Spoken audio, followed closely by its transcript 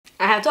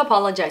I have to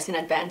apologize in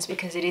advance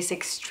because it is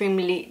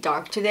extremely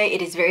dark today.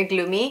 It is very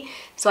gloomy,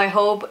 so I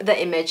hope the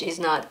image is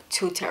not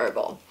too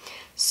terrible.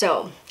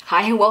 So,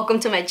 hi and welcome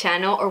to my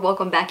channel, or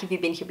welcome back if you've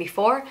been here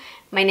before.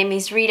 My name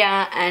is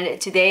Rita, and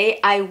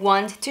today I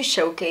want to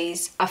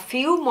showcase a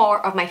few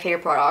more of my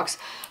favorite products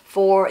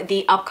for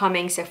the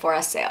upcoming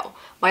Sephora sale.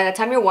 By the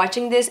time you're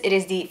watching this, it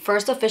is the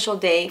first official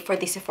day for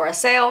the Sephora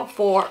sale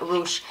for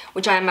Rouge,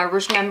 which I am a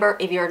Rouge member.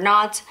 If you're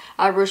not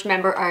a Rouge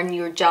member and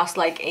you're just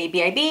like a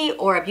BIB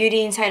or a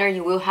beauty insider,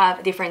 you will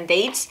have different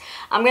dates.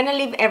 I'm gonna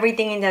leave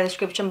everything in the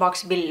description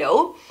box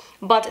below,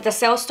 but the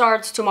sale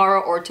starts tomorrow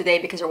or today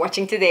because you're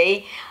watching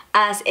today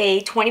as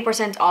a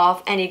 20%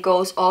 off, and it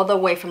goes all the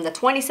way from the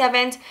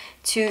 27th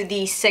to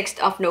the 6th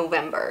of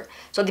November.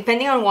 So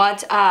depending on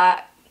what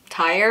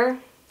tier,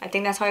 I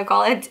think that's how you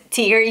call it,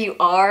 tier you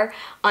are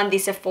on the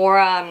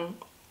Sephora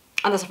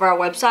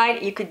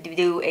website, you could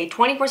do a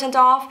 20%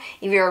 off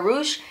if you're a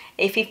Rouge,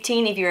 a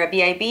 15 if you're a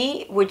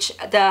BIB, which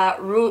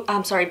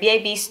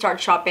BIB start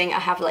shopping. I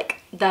have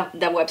like the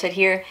website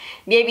here.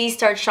 BIB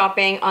start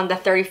shopping on the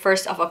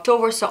 31st of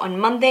October, so on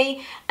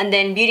Monday, and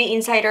then Beauty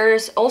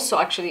Insiders also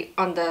actually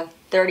on the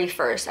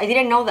 31st. I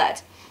didn't know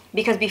that,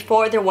 because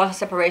before there was a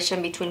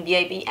separation between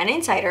BIB and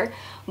Insider.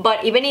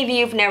 But even if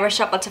you've never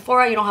shopped at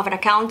Sephora, you don't have an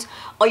account,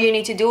 all you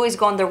need to do is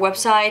go on their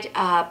website,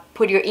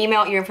 put your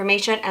email, your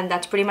information, and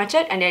that's pretty much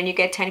it, and then you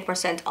get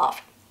 10%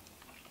 off.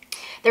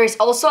 There is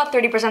also a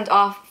 30%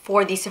 off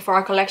for the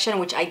Sephora collection,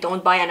 which I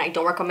don't buy and I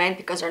don't recommend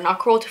because they're not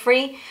cruelty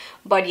free,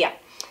 but yeah.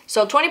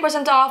 So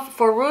 20% off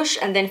for Rouge,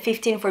 and then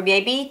 15 for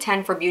BIB,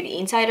 10 for Beauty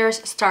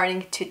Insiders,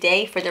 starting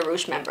today for the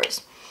Rouge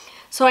members.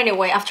 So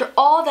anyway, after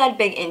all that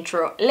big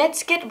intro,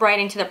 let's get right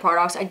into the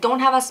products. I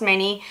don't have as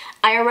many.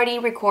 I already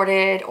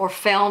recorded or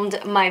filmed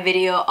my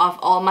video of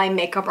all my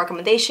makeup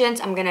recommendations.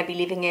 I'm gonna be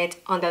leaving it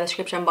on the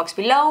description box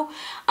below,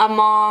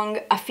 among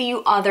a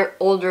few other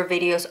older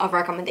videos of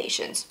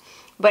recommendations.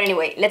 But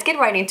anyway, let's get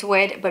right into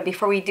it. But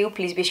before we do,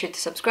 please be sure to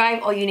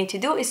subscribe. All you need to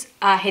do is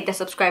hit the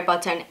subscribe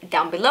button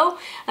down below,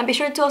 and be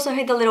sure to also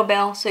hit the little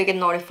bell so you get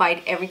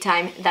notified every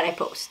time that I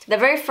post. The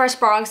very first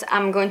products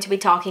I'm going to be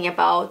talking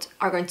about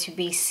are going to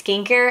be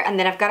skincare, and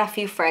then I've got a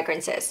few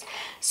fragrances.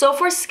 So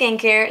for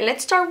skincare,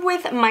 let's start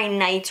with my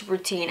night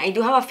routine. I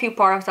do have a few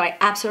products that I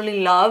absolutely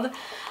love.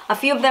 A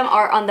few of them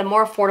are on the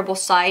more affordable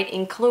side,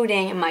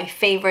 including my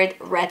favorite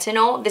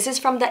retinol. This is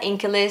from the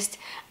Inkey List,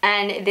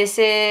 and this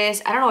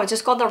is, I don't know, it's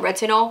just called the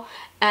retinol,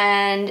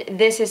 and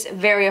this is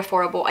very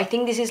affordable. I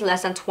think this is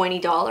less than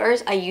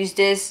 $20. I use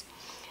this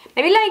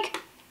maybe like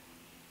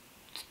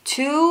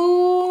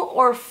 2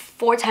 or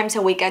 4 times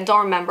a week. I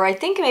don't remember. I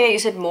think maybe I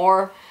use it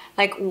more.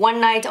 Like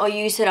one night I'll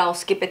use it, I'll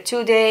skip it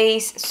 2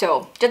 days.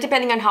 So just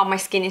depending on how my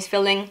skin is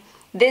feeling.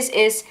 This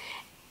is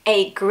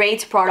a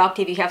great product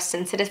if you have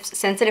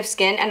sensitive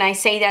skin, and I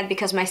say that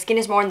because my skin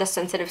is more on the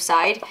sensitive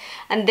side,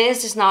 and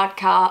this does not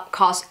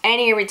cause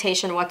any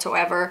irritation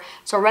whatsoever.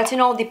 So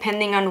retinol,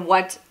 depending on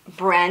what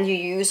brand you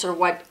use or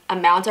what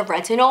amount of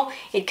retinol,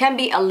 it can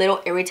be a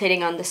little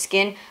irritating on the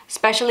skin,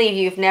 especially if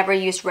you've never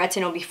used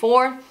retinol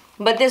before.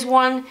 But this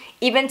one,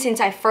 even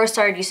since I first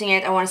started using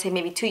it, I want to say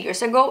maybe 2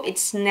 years ago,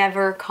 it's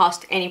never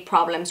caused any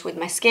problems with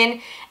my skin,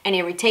 any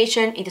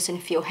irritation. It doesn't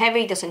feel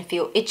heavy, it doesn't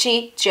feel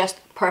itchy, just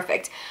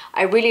perfect.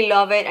 I really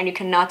love it, and you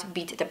cannot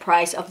beat the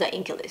price of the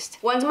Inkey List.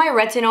 Once my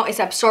retinol is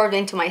absorbed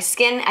into my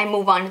skin, I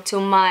move on to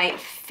my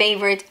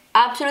favorite,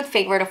 absolute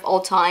favorite of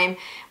all time,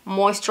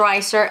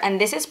 moisturizer,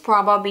 and this is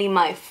probably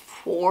my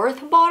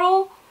 4th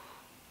bottle,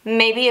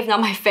 maybe if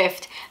not my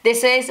 5th.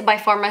 This is by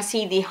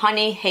Pharmacy, the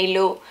Honey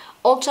Halo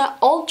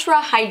Ultra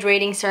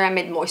Hydrating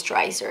Ceramide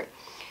Moisturizer.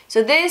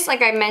 So this,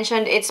 like I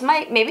mentioned, it's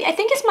my, I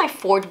think it's my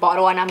 4th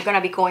bottle, and I'm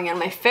gonna be going on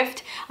my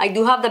 5th. I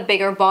do have the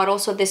bigger bottle,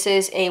 so this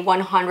is a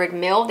 100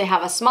 ml. They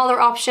have a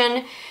smaller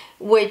option,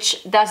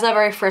 which that's the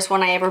very first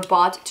one I ever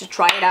bought to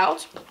try it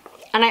out.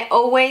 And I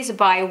always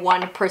buy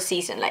one per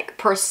season, like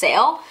per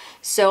sale.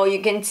 So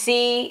you can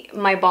see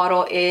my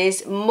bottle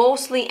is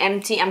mostly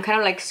empty. I'm kind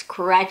of like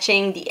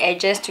scratching the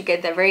edges to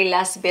get the very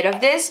last bit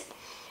of this.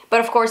 But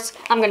of course,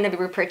 I'm going to be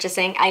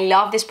repurchasing. I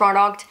love this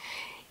product.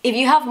 If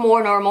you have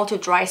more normal to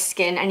dry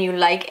skin and you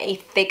like a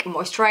thick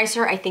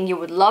moisturizer, I think you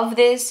would love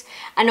this.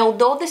 And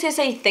although this is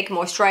a thick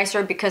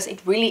moisturizer, because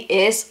it really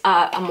is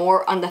a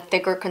more on the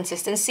thicker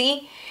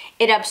consistency,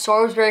 it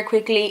absorbs very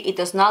quickly. It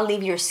does not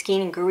leave your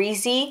skin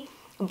greasy,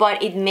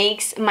 but it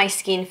makes my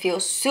skin feel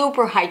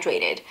super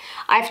hydrated.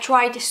 I've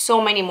tried so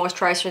many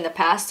moisturizers in the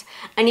past,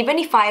 and even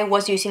if I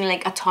was using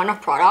like a ton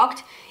of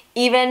product,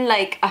 even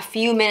like a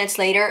few minutes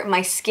later,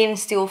 my skin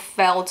still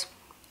felt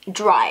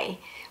dry.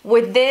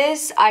 With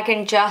this, I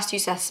can just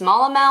use a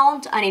small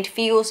amount, and it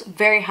feels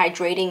very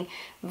hydrating,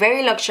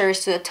 very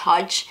luxurious to the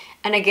touch,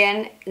 and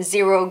again,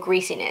 zero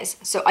greasiness.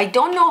 So I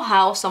don't know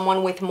how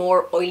someone with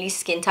more oily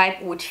skin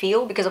type would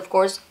feel, because of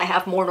course I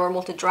have more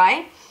normal to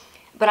dry,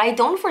 but I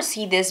don't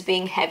foresee this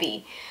being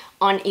heavy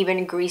on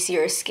even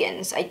greasier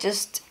skins.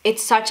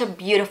 It's such a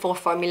beautiful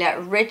formula,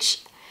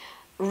 rich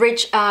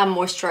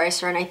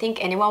moisturizer, and I think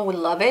anyone would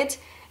love it.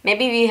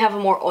 Maybe if you have a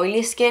more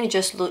oily skin,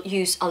 just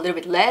use a little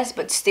bit less,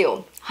 but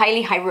still,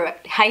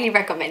 highly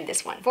recommend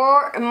this one.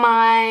 For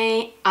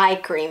my eye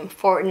cream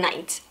for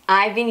night,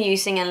 I've been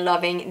using and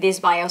loving this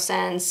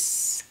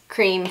Biosense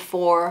cream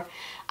for,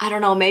 I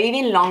don't know, maybe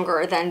even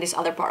longer than these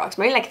other products,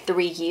 maybe like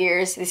 3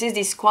 years. This is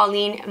the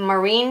Squalene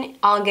Marine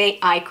Algae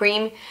Eye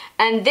Cream,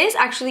 and this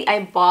actually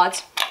I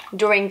bought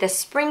during the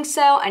spring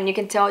sale, and you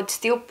can tell it's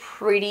still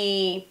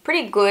pretty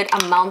good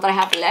amount that I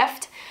have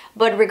left.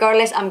 But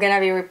regardless, I'm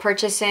gonna be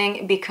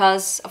repurchasing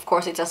because, of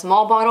course, it's a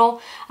small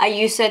bottle. I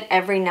use it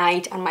every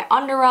night on my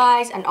under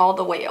eyes and all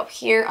the way up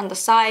here on the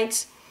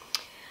sides.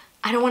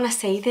 I don't want to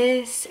say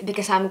this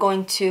because I'm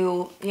going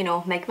to, you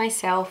know, make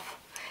myself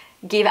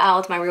give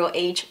out my real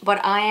age,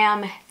 but I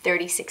am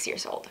 36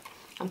 years old.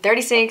 I'm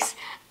 36,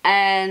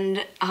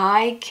 and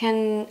I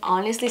can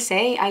honestly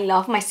say I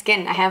love my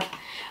skin. I have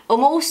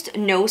almost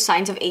no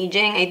signs of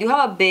aging. I do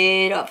have a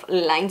bit of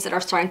lines that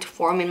are starting to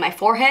form in my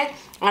forehead,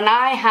 and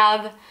I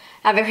have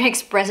a very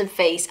expressive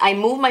face. I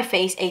move my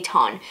face a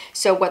ton.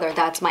 So whether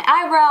that's my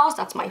eyebrows,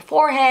 that's my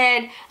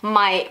forehead,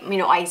 my, you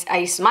know,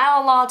 I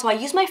smile a lot, so I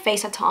use my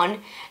face a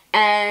ton.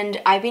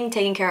 And I've been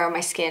taking care of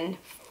my skin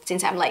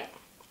since I'm like,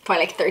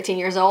 probably like 13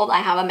 years old. I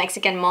have a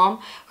Mexican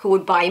mom who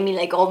would buy me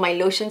like all my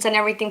lotions and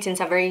everything since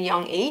a very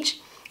young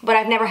age. But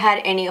I've never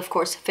had any, of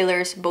course,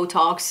 fillers,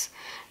 Botox,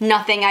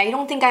 nothing. I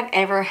don't think I've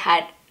ever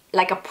had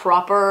like a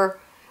proper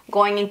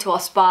going into a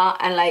spa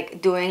and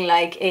like doing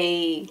like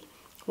a,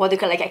 what do you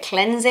call, like a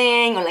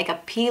cleansing or like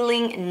a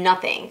peeling,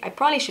 nothing. I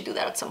probably should do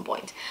that at some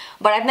point.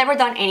 But I've never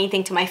done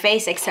anything to my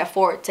face except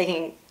for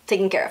taking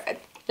care of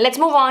it. Let's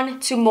move on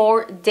to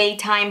more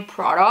daytime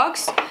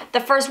products. The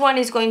first one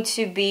is going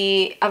to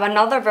be of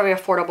another very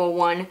affordable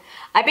one.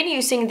 I've been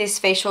using these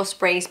facial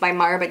sprays by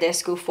Mara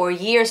Badescu for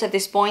years at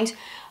this point,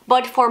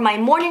 but for my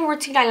morning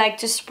routine, I like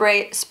to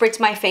spritz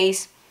my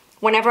face.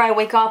 Whenever I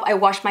wake up, I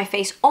wash my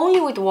face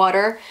only with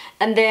water,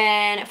 and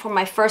then for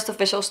my first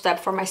official step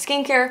for my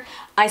skincare,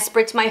 I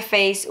spritz my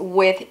face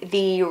with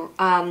the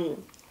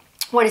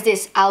what is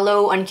this,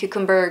 aloe and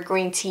cucumber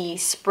green tea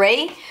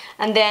spray.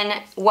 And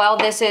then while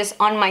this is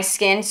on my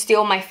skin,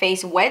 still my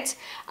face wet,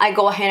 I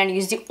go ahead and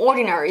use the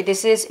Ordinary.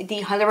 This is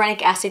the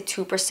hyaluronic acid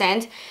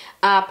 2%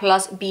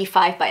 plus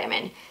B5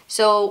 vitamin.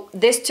 So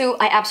these two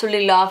I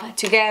absolutely love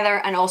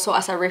together, and also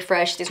as a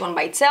refresh, this one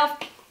by itself.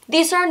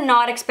 These are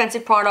not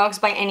expensive products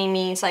by any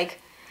means, like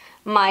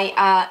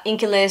my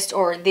Inky List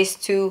or these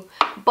two,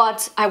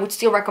 but I would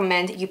still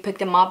recommend you pick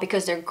them up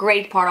because they're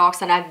great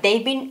products, and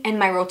they've been in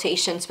my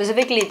rotation,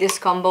 specifically this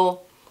combo,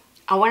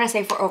 I want to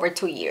say for over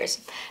 2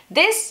 years.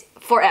 This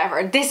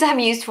forever. This I've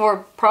used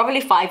for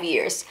probably 5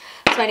 years.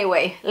 So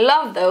anyway,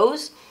 love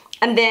those.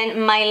 And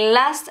then my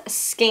last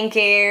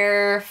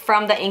skincare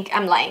from the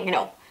I'm lying, you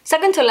know.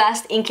 Second to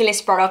last Inky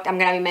List product I'm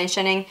going to be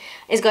mentioning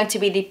is going to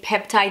be the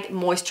Peptide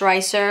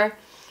Moisturizer.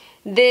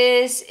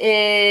 This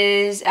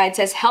is, it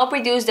says help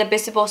reduce the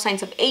visible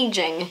signs of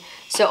aging.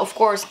 So of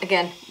course,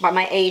 again, by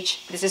my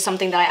age, this is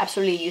something that I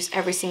absolutely use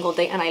every single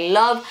day and I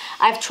love.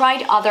 I've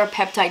tried other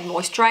peptide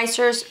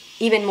moisturizers,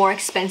 even more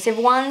expensive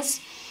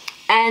ones,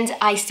 and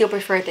I still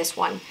prefer this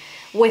one.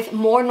 With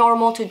more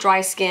normal to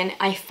dry skin,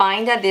 I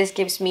find that this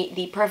gives me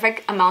the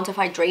perfect amount of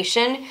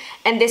hydration,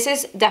 and this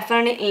is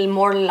definitely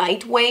more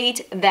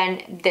lightweight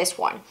than this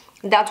one.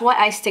 That's why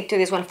I stick to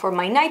this one for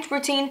my night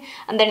routine,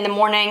 and then in the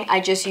morning I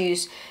just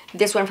use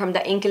this one from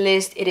the Inky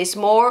List. It is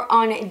more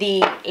on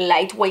the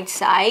lightweight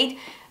side.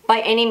 By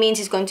any means,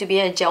 it's going to be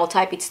a gel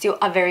type. It's still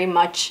a very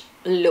much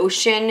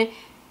lotion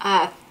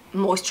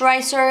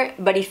moisturizer,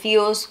 but it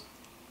feels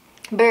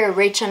very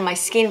rich on my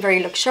skin,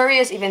 very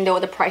luxurious, even though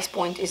the price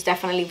point is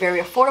definitely very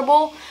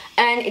affordable,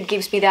 and it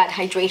gives me that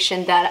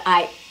hydration that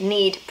I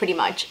need pretty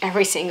much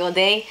every single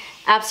day.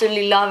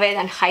 Absolutely love it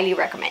and highly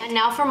recommend. And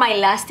now for my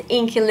last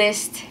Inky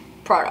List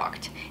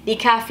product, the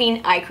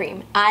Caffeine Eye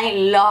Cream. I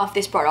love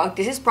this product.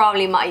 This is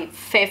probably my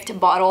 5th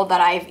bottle that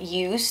I've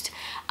used.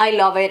 I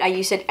love it. I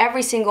use it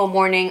every single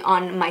morning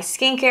on my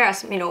skincare,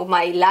 as you know,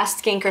 my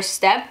last skincare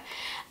step.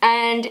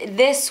 And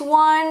this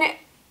one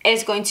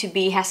is going to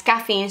be, has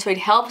caffeine, so it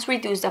helps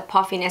reduce the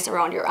puffiness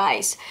around your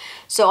eyes.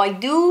 So I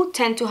do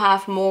tend to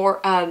have more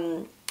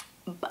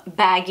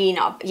baggy,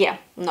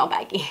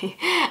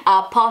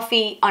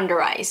 puffy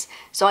under eyes.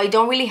 So I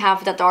don't really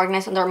have the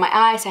darkness under my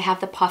eyes. I have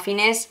the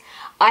puffiness.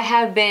 I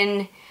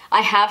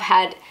have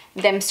had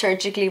them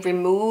surgically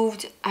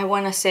removed. I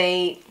want to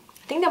say,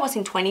 I think that was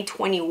in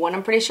 2021,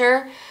 I'm pretty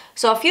sure.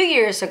 So a few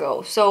years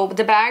ago. So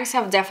the bags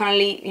have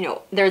definitely, you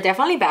know, they're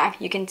definitely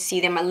back. You can see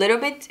them a little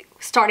bit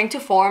starting to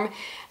form.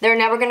 They're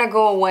never gonna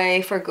go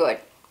away for good.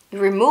 You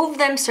remove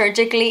them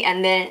surgically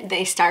and then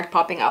they start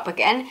popping up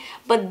again.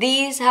 But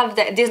this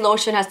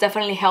lotion has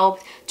definitely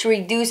helped to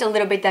reduce a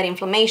little bit that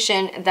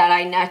inflammation that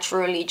I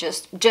naturally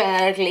just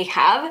genetically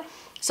have.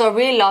 So I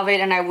really love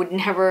it and I would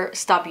never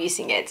stop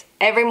using it.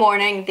 Every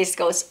morning this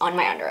goes on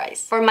my under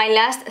eyes. For my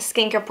last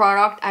skincare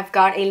product, I've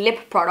got a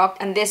lip product,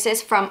 and this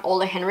is from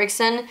Ole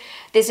Henriksen.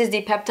 This is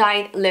the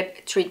Peptide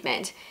Lip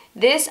Treatment.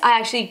 This I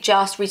actually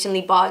just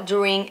recently bought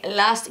during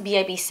last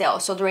VIB sale,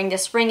 so during the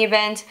spring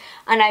event,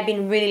 and I've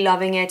been really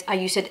loving it. I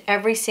use it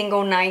every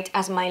single night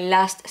as my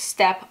last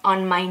step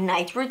on my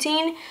night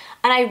routine,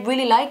 and I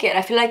really like it.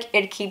 I feel like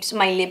it keeps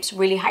my lips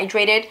really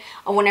hydrated,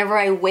 and whenever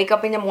I wake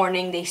up in the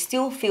morning, they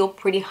still feel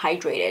pretty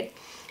hydrated.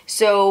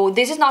 So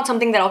this is not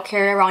something that I'll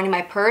carry around in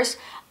my purse.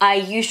 I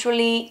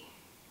usually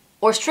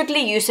or strictly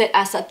use it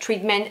as a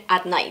treatment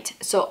at night.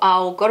 So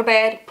I'll go to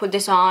bed, put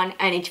this on,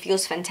 and it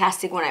feels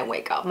fantastic when I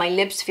wake up. My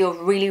lips feel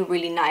really,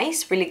 really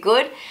nice, really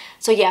good.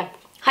 So yeah,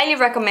 highly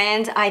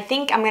recommend. I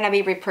think I'm gonna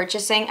be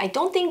repurchasing. I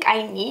don't think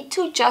I need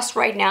to just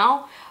right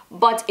now,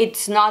 but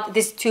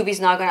this tube is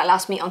not gonna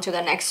last me until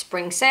the next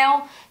spring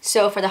sale.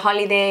 So for the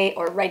holiday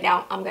or right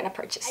now, I'm gonna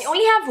purchase. I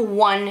only have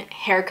one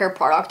hair care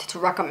product to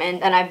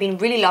recommend, and I've been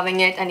really loving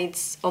it, and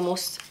it's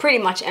almost pretty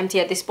much empty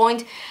at this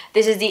point.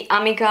 This is the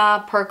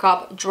Amica Per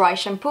Cup Dry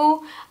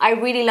Shampoo. I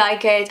really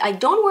like it. I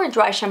don't wear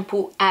dry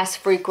shampoo as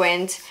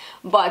frequent,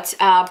 but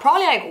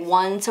probably like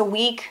once a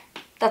week.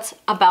 That's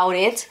about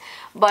it.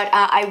 But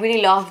I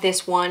really love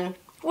this one.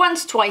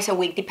 Once, twice a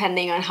week,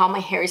 depending on how my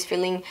hair is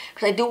feeling,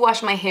 because I do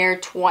wash my hair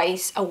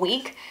twice a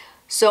week.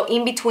 So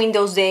in between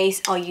those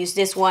days, I'll use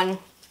this one.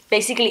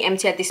 Basically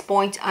empty at this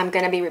point. I'm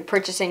gonna be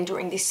repurchasing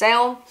during this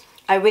sale.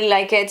 I really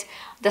like it.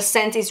 The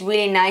scent is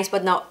really nice,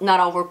 but not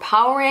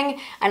overpowering,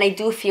 and I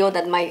do feel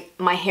that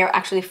my hair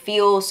actually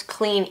feels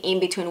clean in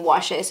between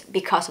washes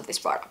because of this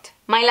product.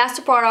 My last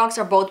two products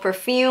are both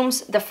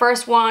perfumes. The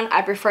first one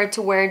I prefer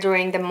to wear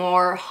during the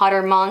more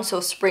hotter months, so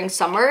spring,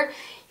 summer.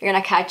 You're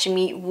gonna catch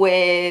me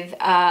with,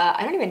 I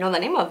don't even know the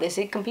name of this,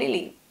 it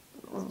completely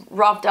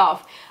rubbed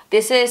off.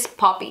 This is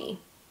Poppy.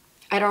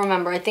 I don't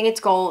remember, I think it's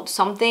called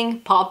something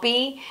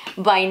Poppy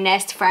by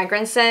Nest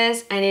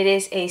Fragrances, and it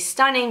is a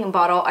stunning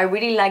bottle. I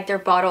really like their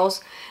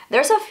bottles.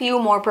 There's a few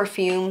more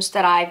perfumes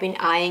that I've been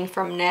eyeing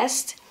from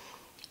Nest.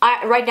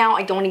 Right now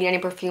I don't need any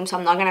perfume, so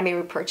I'm not gonna be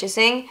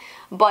repurchasing,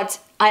 but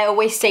I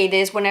always say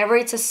this, whenever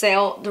it's a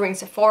sale during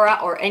Sephora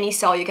or any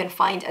sale you can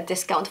find a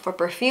discount for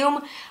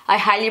perfume, I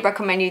highly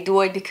recommend you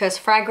do it, because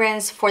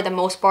fragrance for the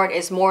most part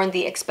is more on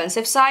the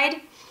expensive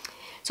side.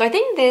 So I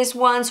think these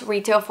ones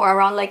retail for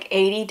around like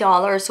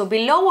 $80, so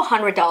below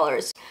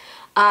 $100.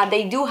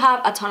 They do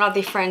have a ton of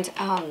different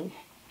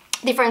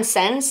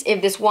scents.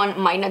 If this one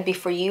might not be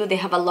for you, they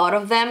have a lot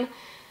of them.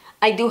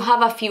 I do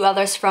have a few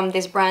others from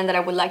this brand that I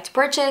would like to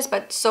purchase,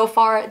 but so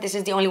far this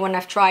is the only one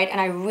I've tried and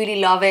I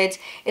really love it.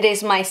 It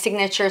is my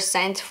signature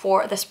scent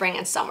for the spring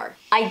and summer.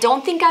 I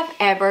don't think I've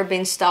ever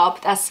been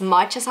stopped as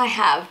much as I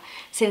have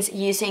since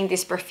using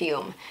this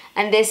perfume.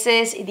 And this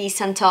is the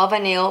Santal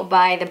Vanille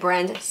by the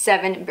brand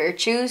 7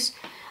 Virtues.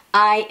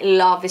 I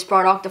love this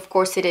product. Of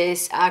course it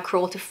is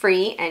cruelty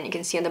free, and you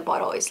can see on the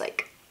bottle it's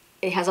like,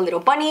 it has a little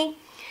bunny.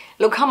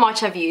 Look how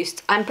much I've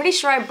used. I'm pretty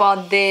sure I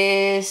bought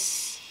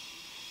this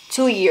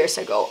 2 years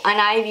ago,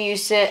 and I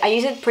use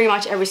it pretty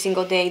much every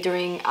single day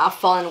during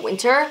fall and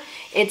winter.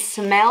 It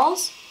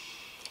smells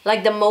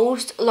like the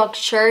most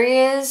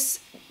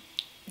luxurious,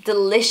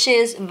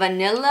 delicious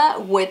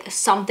vanilla with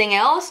something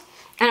else,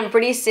 and I'm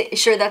pretty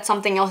sure that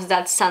something else is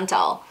that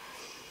Santal.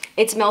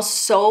 It smells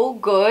so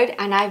good,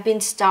 and I've been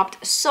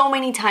stopped so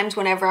many times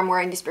whenever I'm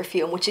wearing this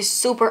perfume, which is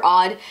super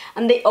odd,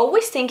 and they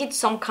always think it's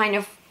some kind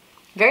of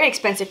very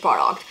expensive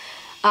product.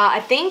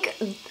 I think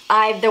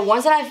the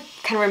ones that I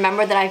can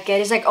remember that I get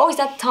is like, oh, is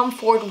that Tom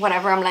Ford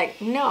whatever? I'm like,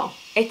 no,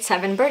 it's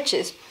 7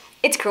 Birches.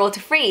 It's cruelty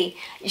free.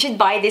 You should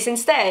buy this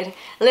instead.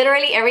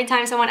 Literally every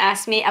time someone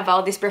asks me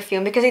about this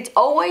perfume, because it's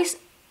always,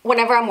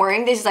 whenever I'm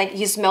wearing this, it's like,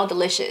 you smell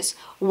delicious.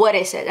 What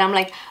is it? And I'm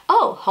like,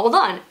 oh, hold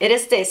on, it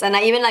is this. And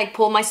I even like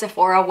pull my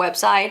Sephora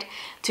website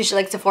to show,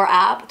 like Sephora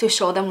app, to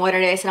show them what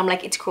it is. And I'm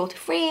like, it's cruelty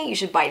free, you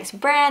should buy this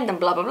brand and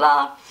blah, blah,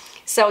 blah.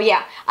 So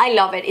yeah, I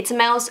love it. It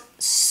smells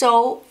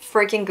so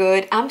freaking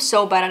good. I'm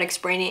so bad at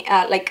explaining,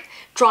 like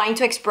trying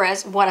to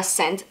express what a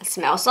scent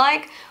smells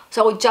like.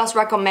 So I would just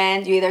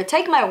recommend you either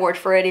take my word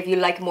for it if you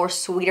like more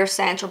sweeter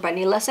scents or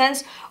vanilla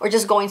scents, or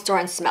just go in store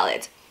and smell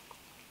it.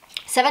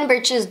 7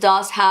 Birches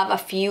does have a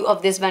few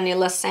of these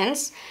vanilla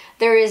scents.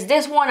 There is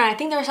this one, and I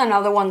think there's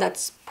another one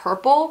that's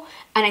purple,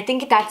 and I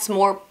think that's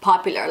more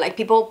popular. Like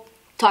people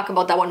talk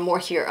about that one more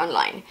here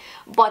online.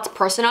 But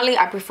personally,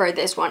 I prefer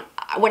this one.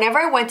 Whenever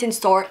I went in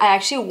store, I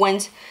actually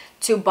went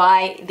to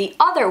buy the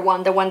other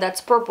one, the one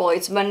that's purple.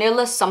 It's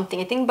vanilla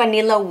something. I think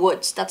Vanilla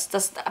Woods. That's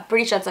I'm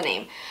pretty sure that's the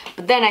name.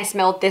 But then I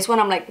smelled this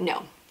one. I'm like,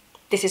 no,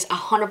 this is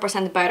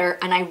 100% better,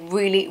 and I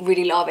really,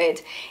 really love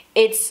it.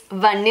 It's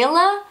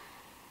vanilla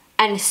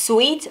and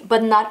sweet,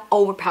 but not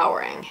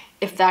overpowering,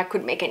 if that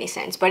could make any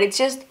sense. But it's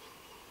just,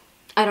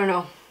 I don't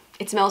know.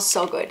 It smells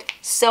so good.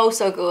 So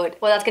good.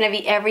 Well, that's gonna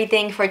be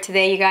everything for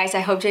today, you guys. I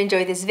hope you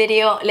enjoyed this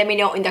video. Let me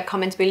know in the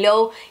comments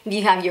below if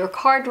you have your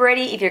cart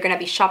ready, if you're gonna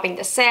be shopping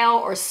the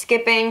sale or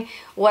skipping.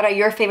 What are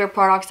your favorite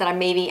products that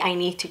maybe I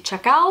need to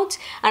check out?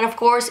 And of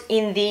course,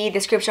 in the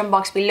description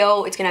box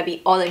below, it's gonna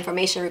be all the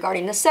information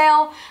regarding the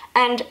sale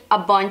and a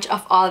bunch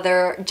of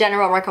other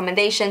general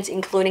recommendations,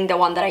 including the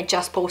one that I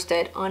just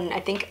posted on,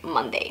 I think,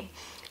 Monday.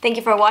 Thank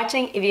you for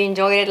watching. If you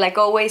enjoyed it, like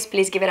always,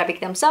 please give it a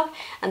big thumbs up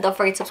and don't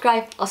forget to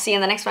subscribe. I'll see you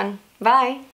in the next one. Bye!